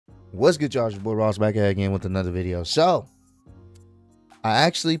What's good, y'all? It's your boy Ross back at again with another video. So, I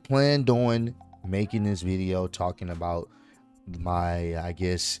actually planned on making this video talking about my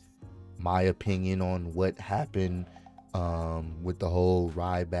opinion on what happened with the whole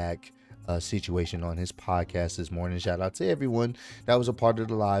Ryback situation on his podcast this morning. Shout out to everyone that was a part of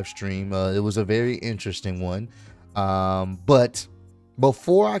the live stream. It was a very interesting one. But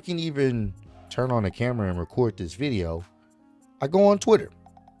before I can even turn on the camera and record this video, I go on Twitter.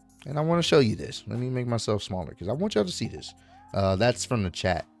 And I want to show you this. Let me make myself smaller because I want y'all to see this. That's from the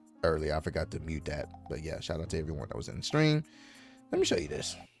chat earlier. I forgot to mute that. But yeah, shout out to everyone that was in the stream. Let me show you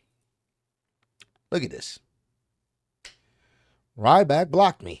this. Look at this. Ryback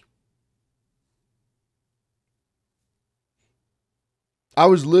blocked me. I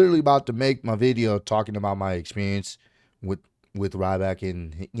was literally about to make my video talking about my experience with Ryback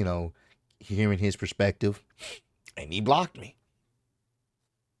and, you know, hearing his perspective. And he blocked me.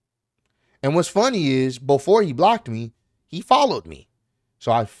 And what's funny is, before he blocked me, he followed me.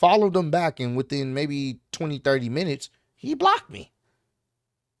 So I followed him back, and within maybe 20, 30 minutes, he blocked me.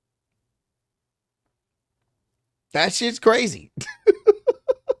 That shit's crazy.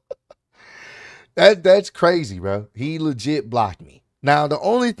 That's crazy, bro. He legit blocked me. Now, the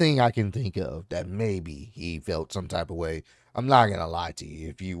only thing I can think of that maybe he felt some type of way, I'm not going to lie to you.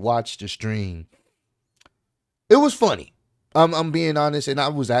 If you watch the stream, it was funny. I'm being honest, and I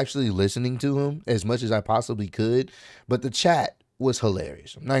was actually listening to him as much as I possibly could, but the chat was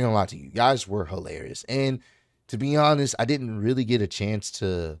hilarious. I'm not gonna lie to you. You guys were hilarious. And to be honest, I didn't really get a chance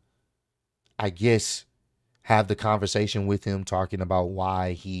to, I guess, have the conversation with him talking about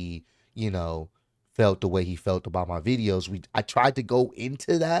why he, you know, felt the way he felt about my videos. I tried to go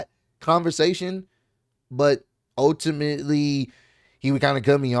into that conversation, but ultimately he would kind of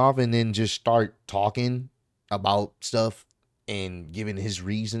cut me off and then just start talking about stuff and giving his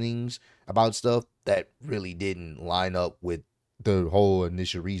reasonings about stuff that really didn't line up with the whole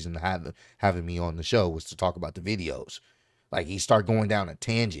initial reason having me on the show, was to talk about the videos. Like, he started going down a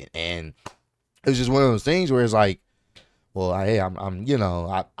tangent, and it was just one of those things where it's like, well, I'm you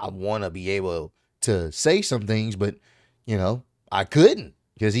know, I want to be able to say some things, but, you know, I couldn't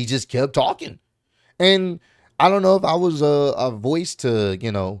because he just kept talking. And I don't know if I was a voice to,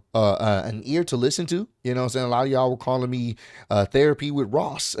 you know, an ear to listen to. You know what I'm saying? A lot of y'all were calling me therapy with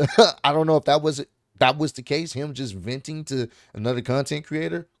Ross. I don't know if that was the case, him just venting to another content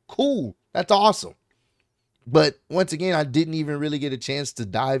creator. Cool. That's awesome. But once again, I didn't even really get a chance to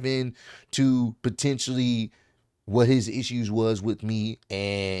dive in to potentially what his issues was with me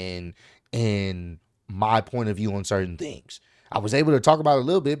and my point of view on certain things. I was able to talk about it a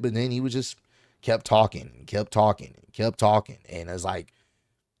little bit, but then he was just kept talking and kept talking and kept talking. And it's like,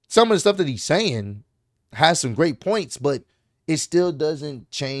 some of the stuff that he's saying has some great points, but it still doesn't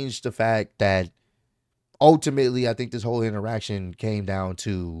change the fact that ultimately I think this whole interaction came down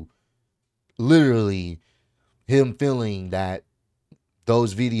to literally him feeling that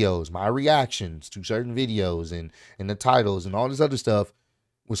those videos, my reactions to certain videos and the titles and all this other stuff,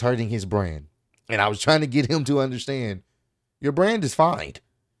 was hurting his brand. And I was trying to get him to understand, your brand is fine.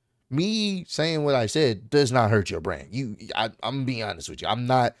 Me saying what I said does not hurt your brand. I'm being honest with you. I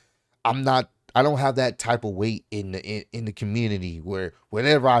don't have that type of weight in the community where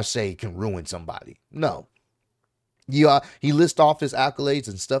whatever I say can ruin somebody. No. He lists off his accolades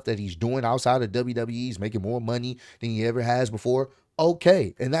and stuff that he's doing outside of WWE. He's making more money than he ever has before.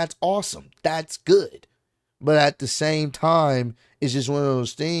 Okay. And that's awesome. That's good. But at the same time, it's just one of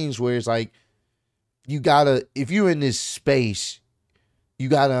those things where it's like, if you're in this space, you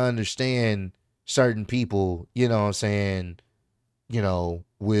got to understand certain people, you know what I'm saying, you know,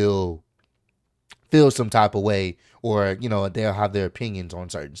 will feel some type of way, or, you know, they'll have their opinions on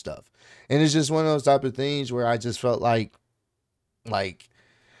certain stuff. And it's just one of those type of things where I just felt like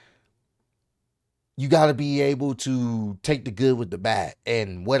you got to be able to take the good with the bad.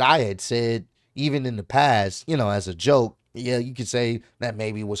 And what I had said, even in the past, you know, as a joke, yeah, you could say that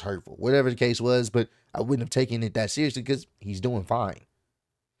maybe was hurtful, whatever the case was, but I wouldn't have taken it that seriously because he's doing fine.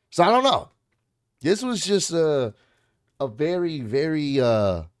 So I don't know. This was just a very, very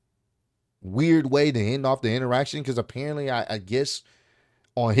weird way to end off the interaction, because apparently I guess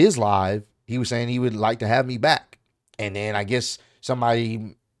on his live, he was saying he would like to have me back. And then I guess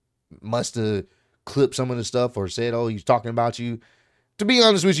somebody must have clipped some of the stuff or said, oh, he's talking about you. To be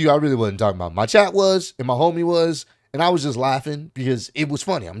honest with you, I really wasn't talking about him. My chat was, and my homie was, and I was just laughing because it was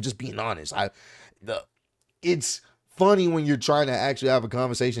funny. I'm just being honest. It's funny when you're trying to actually have a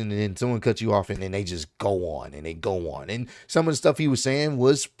conversation and then someone cuts you off and then they just go on and they go on. And some of the stuff he was saying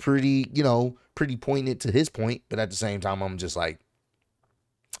was pretty, you know, pretty pointed to his point. But at the same time, I'm just like,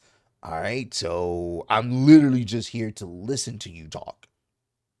 All right. So I'm literally just here to listen to you talk.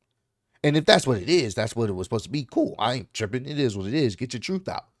 And if that's what it is, that's what it was supposed to be. Cool. I ain't tripping. It is what it is. Get your truth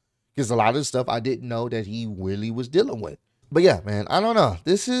out. Because a lot of the stuff I didn't know that he really was dealing with. But yeah, man, I don't know.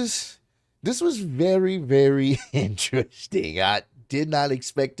 This was very, very interesting. I did not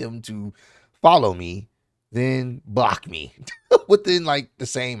expect him to follow me, then block me within like the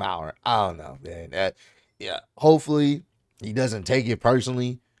same hour. I don't know, man. Yeah, hopefully he doesn't take it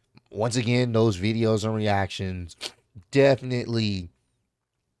personally. Once again, those videos and reactions definitely,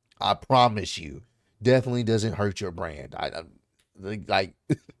 I promise you, definitely doesn't hurt your brand. I like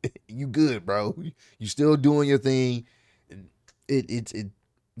you good, bro. You still doing your thing. It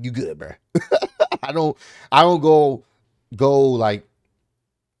you good, bro. I don't go like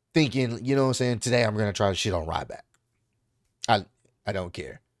thinking, you know what I'm saying, today I'm gonna try to shit on Ryback. I I don't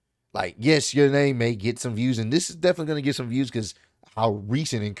care. Like, yes, your name may get some views, and this is definitely gonna get some views because how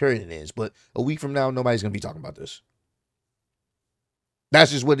recent and current it is. But a week from now, nobody's gonna be talking about this.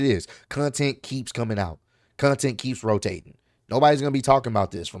 That's just what it is. Content keeps coming out. Content keeps rotating. Nobody's gonna be talking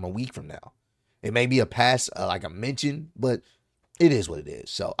about this from a week from now. It may be a pass, like a mention, but it is what it is.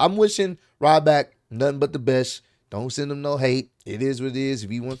 So I'm wishing Ryback nothing but the best. Don't send him no hate. It is what it is. If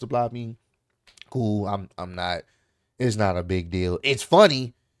he wants to block me, cool. I'm not. It's not a big deal. It's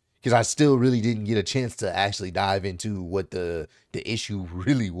funny because I still really didn't get a chance to actually dive into what the issue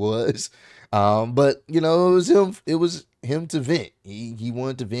really was. But you know, it was him. It was him to vent. He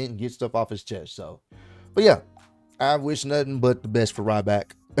wanted to vent and get stuff off his chest. So, but yeah, I wish nothing but the best for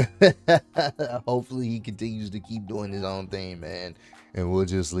Ryback. Hopefully he continues to keep doing his own thing, man. And we'll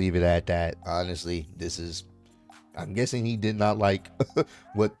just leave it at that. Honestly, I'm guessing he did not like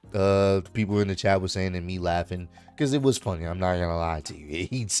what people in the chat were saying and me laughing because it was funny. I'm not gonna lie to you.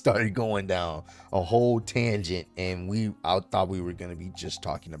 He started going down a whole tangent, and I thought we were gonna be just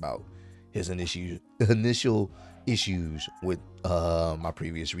talking about his initial issues with my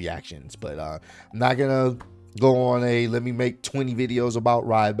previous reactions, but I'm not gonna go on let me make 20 videos about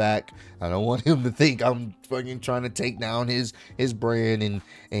Ryback. I don't want him to think I'm fucking trying to take down his brand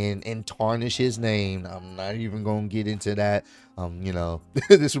and tarnish his name. I'm not even gonna get into that. You know,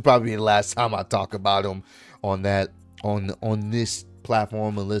 this will probably be the last time I talk about him on this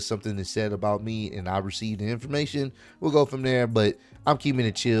platform unless something is said about me and I receive the information. We'll go from there, but I'm keeping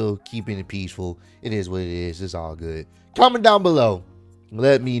it chill, keeping it peaceful. It is what it is. It's all good. Comment down below.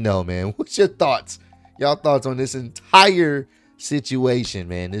 Let me know, man. What's your thoughts? Y'all thoughts on this entire situation,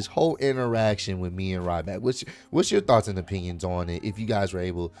 man? This whole interaction with me and Ryback. What's your thoughts and opinions on it? If you guys were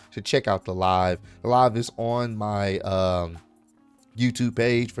able to check out the live is on my YouTube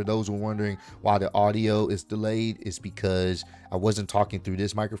page. For those who are wondering why the audio is delayed, it's because I wasn't talking through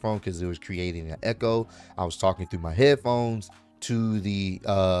this microphone because it was creating an echo. I was talking through my headphones to the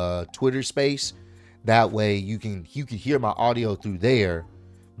Twitter space. That way you can hear my audio through there,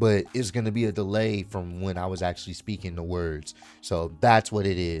 but it's going to be a delay from when I was actually speaking the words. So that's what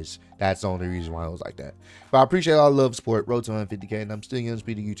it is. That's the only reason why I was like that. But I appreciate all the love, support. Road to 150K, and I'm still young,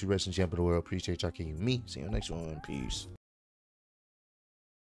 speedy YouTube wrestling champion of the world. Appreciate y'all kicking me. See you next one. Peace.